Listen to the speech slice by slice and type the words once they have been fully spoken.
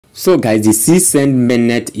So guys, the SealSend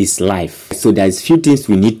mainnet is live. So there's few things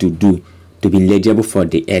we need to do to be eligible for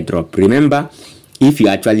the airdrop. Remember, if you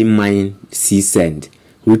actually mine SealSend,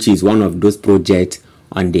 which is one of those projects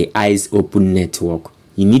on the Eyes Open network,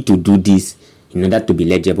 you need to do this in order to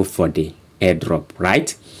be eligible for the airdrop,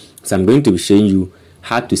 right? So I'm going to be showing you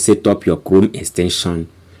how to set up your Chrome extension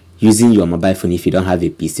using your mobile phone if you don't have a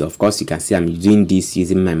PC. Of course, you can see I'm doing this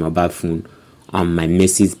using my mobile phone on my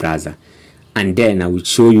Message browser. And then I will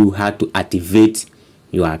show you how to activate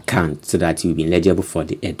your account so that you'll be eligible for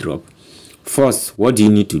the airdrop. First, what do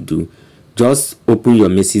you need to do? Just open your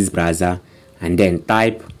Message browser and then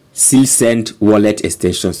type SealSend Wallet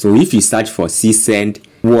extension. So if you search for SealSend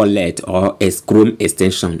Wallet or a Chrome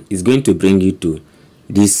extension, it's going to bring you to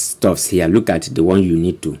these stuffs here. Look at the one you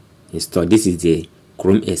need to install. This is the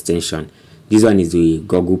Chrome extension. This one is the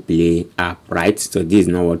Google Play app, right? So this is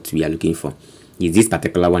not what we are looking for. Is this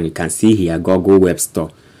particular one. You can see here Google Web Store.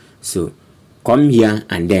 So come here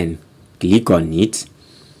and then click on it,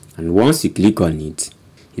 and once you click on it,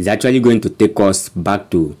 it's actually going to take us back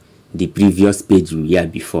to the previous page we were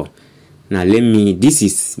before. Now this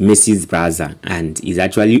is Message browser and it's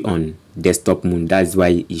actually on desktop mode. That's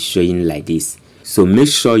why it's showing like this. So make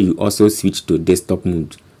sure you also switch to desktop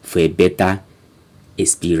mode for a better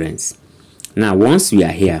experience. Now once we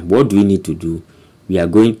are here, what do we need to do? We are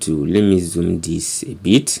going to, let me zoom this a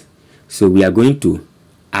bit. So we are going to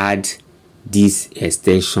add this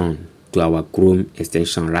extension to our Chrome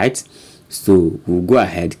extension, right? So we'll go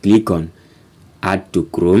ahead, click on add to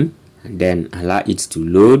Chrome and then allow it to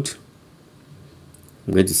load.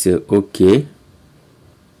 I'm going to say okay.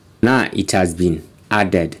 Now it has been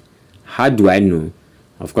added. How do I know?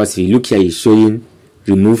 Of course, if you look here, it's showing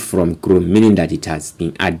remove from Chrome, meaning that it has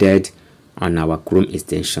been added on our Chrome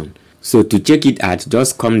extension. So to check it out,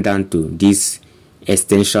 just come down to this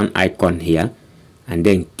extension icon here and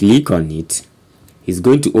then click on it. It's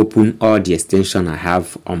going to open all the extension I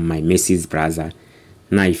have on my Message browser.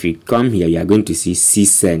 Now if you come here, you are going to see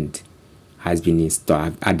SealSend has been installed.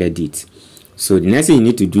 I've added it. So the next thing you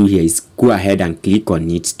need to do here is go ahead and click on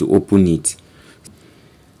it to open it.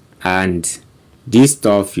 And this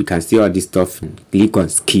stuff, you can see all this stuff, click on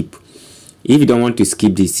skip. If you don't want to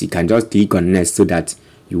skip this, you can just click on next so that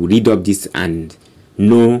you read up this and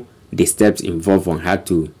know the steps involved on how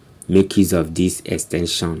to make use of this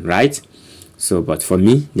extension, right? So but for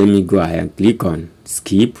me, let me go ahead and click on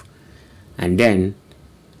skip, and then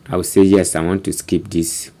I will say yes, I want to skip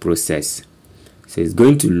this process. So it's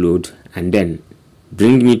going to load and then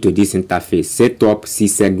bring me to this interface, set up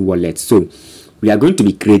SealSend Wallet. So we are going to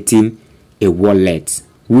be creating a wallet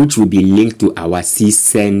which will be linked to our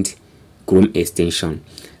SealSend Chrome extension.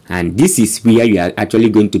 And this is where you are actually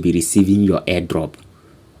going to be receiving your airdrop,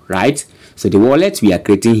 right? So the wallet we are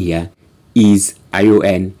creating here is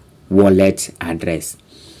ION Wallet address.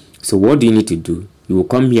 So what do you need to do? You will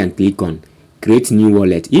come here and click on create new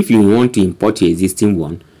wallet. If you want to import your existing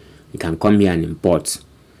one, you can come here and import.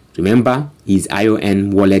 Remember, it's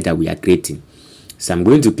ION Wallet that we are creating. So I'm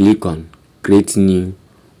going to click on create new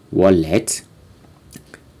wallet,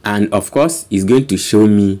 and of course it's going to show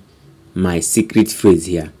me my secret phrase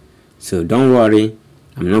here. So don't worry,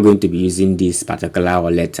 I'm not going to be using this particular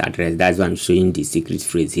wallet address. That's why I'm showing the secret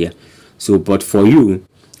phrase here. So but for you,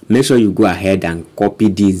 make sure you go ahead and copy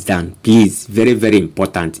this down, please. Very, very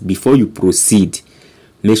important. Before you proceed,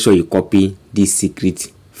 make sure you copy this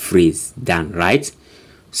secret phrase down, right?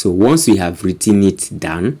 So once you have written it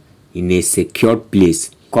down in a secure place,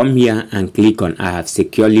 come here and click on I have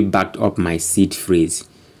securely backed up my seed phrase.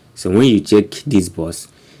 So when you check this box,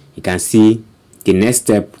 you can see the next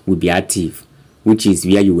step will be active, which is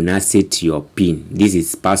where you will now set your PIN. This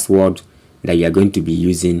is password that you are going to be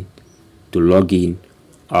using to log in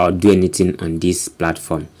or do anything on this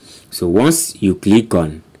platform. So once you click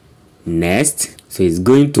on next, so it's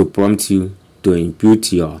going to prompt you to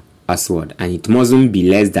input your password, and it mustn't be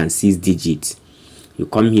less than 6 digits. You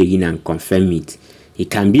come here in and confirm it. It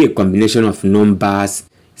can be a combination of numbers,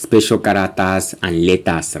 special characters and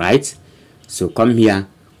letters, right? So come here,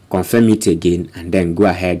 confirm it again, and then go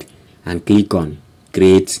ahead and click on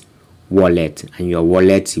create wallet, and your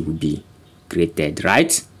wallet will be created,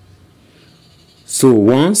 right? So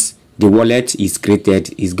once the wallet is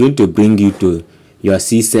created, it's going to bring you to your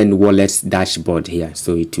SealSend Wallet dashboard here.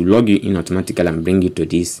 So it will log you in automatically and bring you to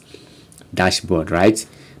this dashboard, right?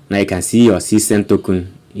 Now you can see your SealSend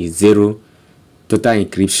token is 0, total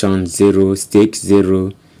encryption 0, stake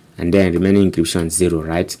 0, and then remaining encryption 0,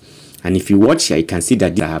 right? And if you watch here, you can see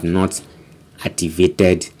that I have not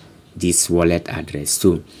activated this wallet address.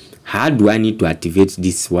 So how do I need to activate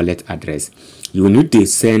this wallet address? you need to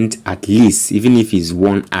send at least, even if it's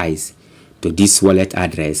 1 ICE, to this wallet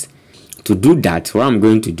address. To do that, what I'm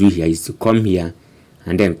going to do here is to come here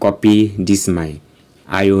and then copy this my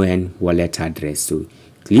ION wallet address. So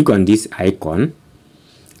click on this icon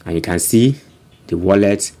and you can see the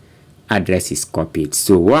wallet address is copied.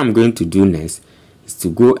 So what I'm going to do next is to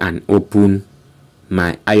go and open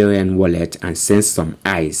my ION wallet and send some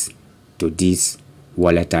ICE to this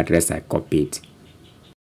wallet address I copied.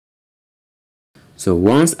 So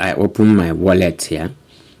once I open my wallet here,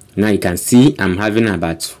 now you can see I'm having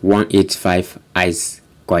about 185 ICE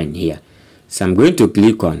coin here. So I'm going to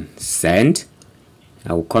click on send.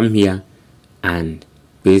 I will come here and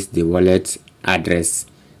paste the wallet address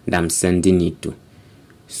that I'm sending it to.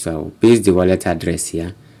 So I'll paste the wallet address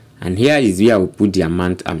here, and here is where I will put the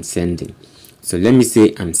amount I'm sending. So let me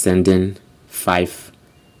say I'm sending 5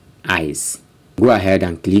 ICE. Go ahead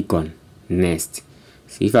and click on next.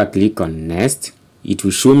 So if I click on next, it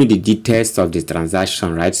will show me the details of the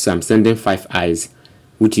transaction, right? So I'm sending 5 ICE,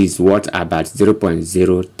 which is worth about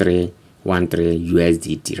 0.0313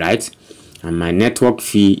 USDT, right? And my network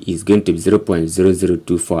fee is going to be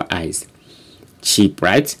 0.0024 ICE. Cheap,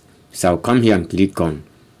 right? So I'll come here and click on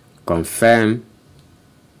confirm.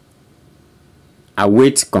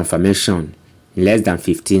 Await confirmation in less than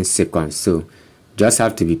 15 seconds. So just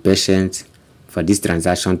have to be patient for this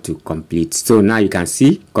transaction to complete. So now you can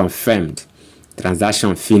see confirmed,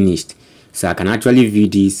 transaction finished. So I can actually view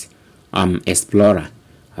this Explorer.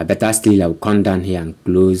 Or better still, I'll come down here and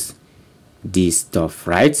close this stuff,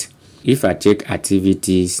 right? If I check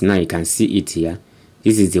activities, now you can see it here.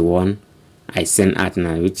 This is the one I sent out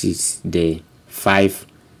now, which is the 5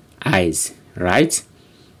 ICE, right?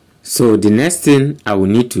 So the next thing I will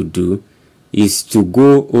need to do is to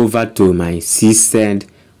go over to my SealSend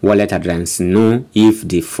wallet address, know if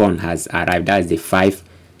the fund has arrived. That is the 5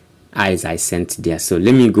 ICE I sent there. So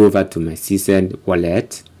let me go over to my SealSend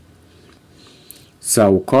wallet. So I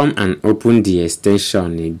will come and open the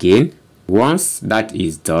extension again. Once that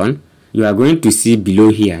is done, you are going to see below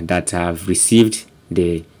here that I have received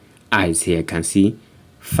the ICE here. You can see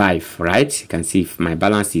 5, right? You can see my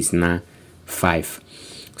balance is now 5.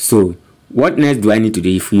 So what next do I need to do?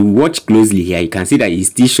 If you watch closely here, you can see that it's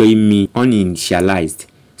still showing me uninitialized.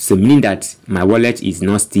 So meaning that my wallet is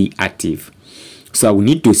not still active. So I will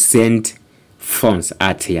need to send funds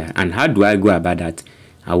out here. And how do I go about that?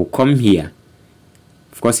 I will come here.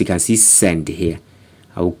 Of course, you can see send here.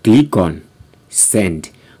 I will click on send.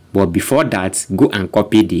 But before that, go and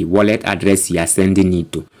copy the wallet address you are sending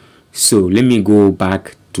it to. So let me go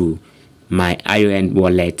back to my ION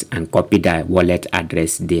wallet and copy that wallet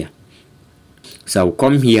address there. So I'll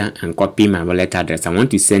come here and copy my wallet address. I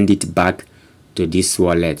want to send it back to this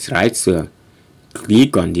wallet, right? So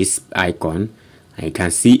click on this icon and you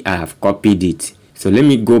can see I have copied it. So let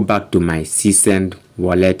me go back to my SealSend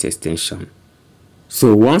Wallet extension.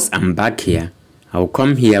 So once I'm back here, I'll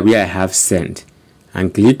come here where I have send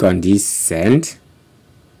and click on this send.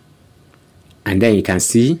 And then you can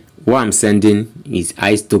see what I'm sending is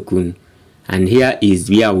ICE token. And here is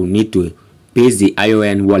where I will need to paste the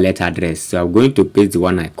ION wallet address. So I'm going to paste the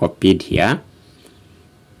one I copied here.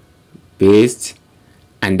 Paste.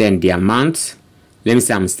 And then the amount. Let me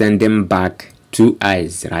say I'm sending back 2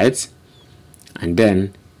 ICE, right? And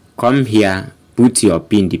then come here, put your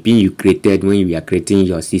PIN, the PIN you created when you are creating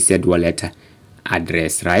your SealSend wallet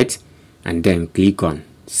address, right? And then click on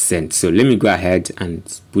send. So let me go ahead and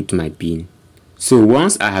put my PIN. So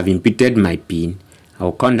once I have inputted my PIN,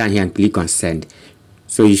 I'll come down here and click on send.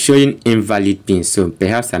 So it's showing invalid PIN. So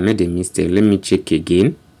perhaps I made a mistake. Let me check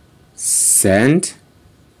again. Send.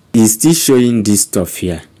 It's still showing this stuff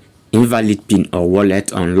here. Invalid PIN or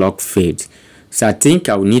wallet unlock failed. So I think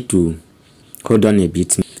I will need to hold on a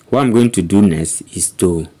bit. What I'm going to do next is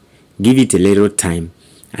to give it a little time,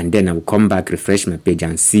 and then I will come back, refresh my page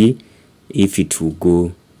and see if it will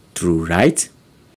go through, right?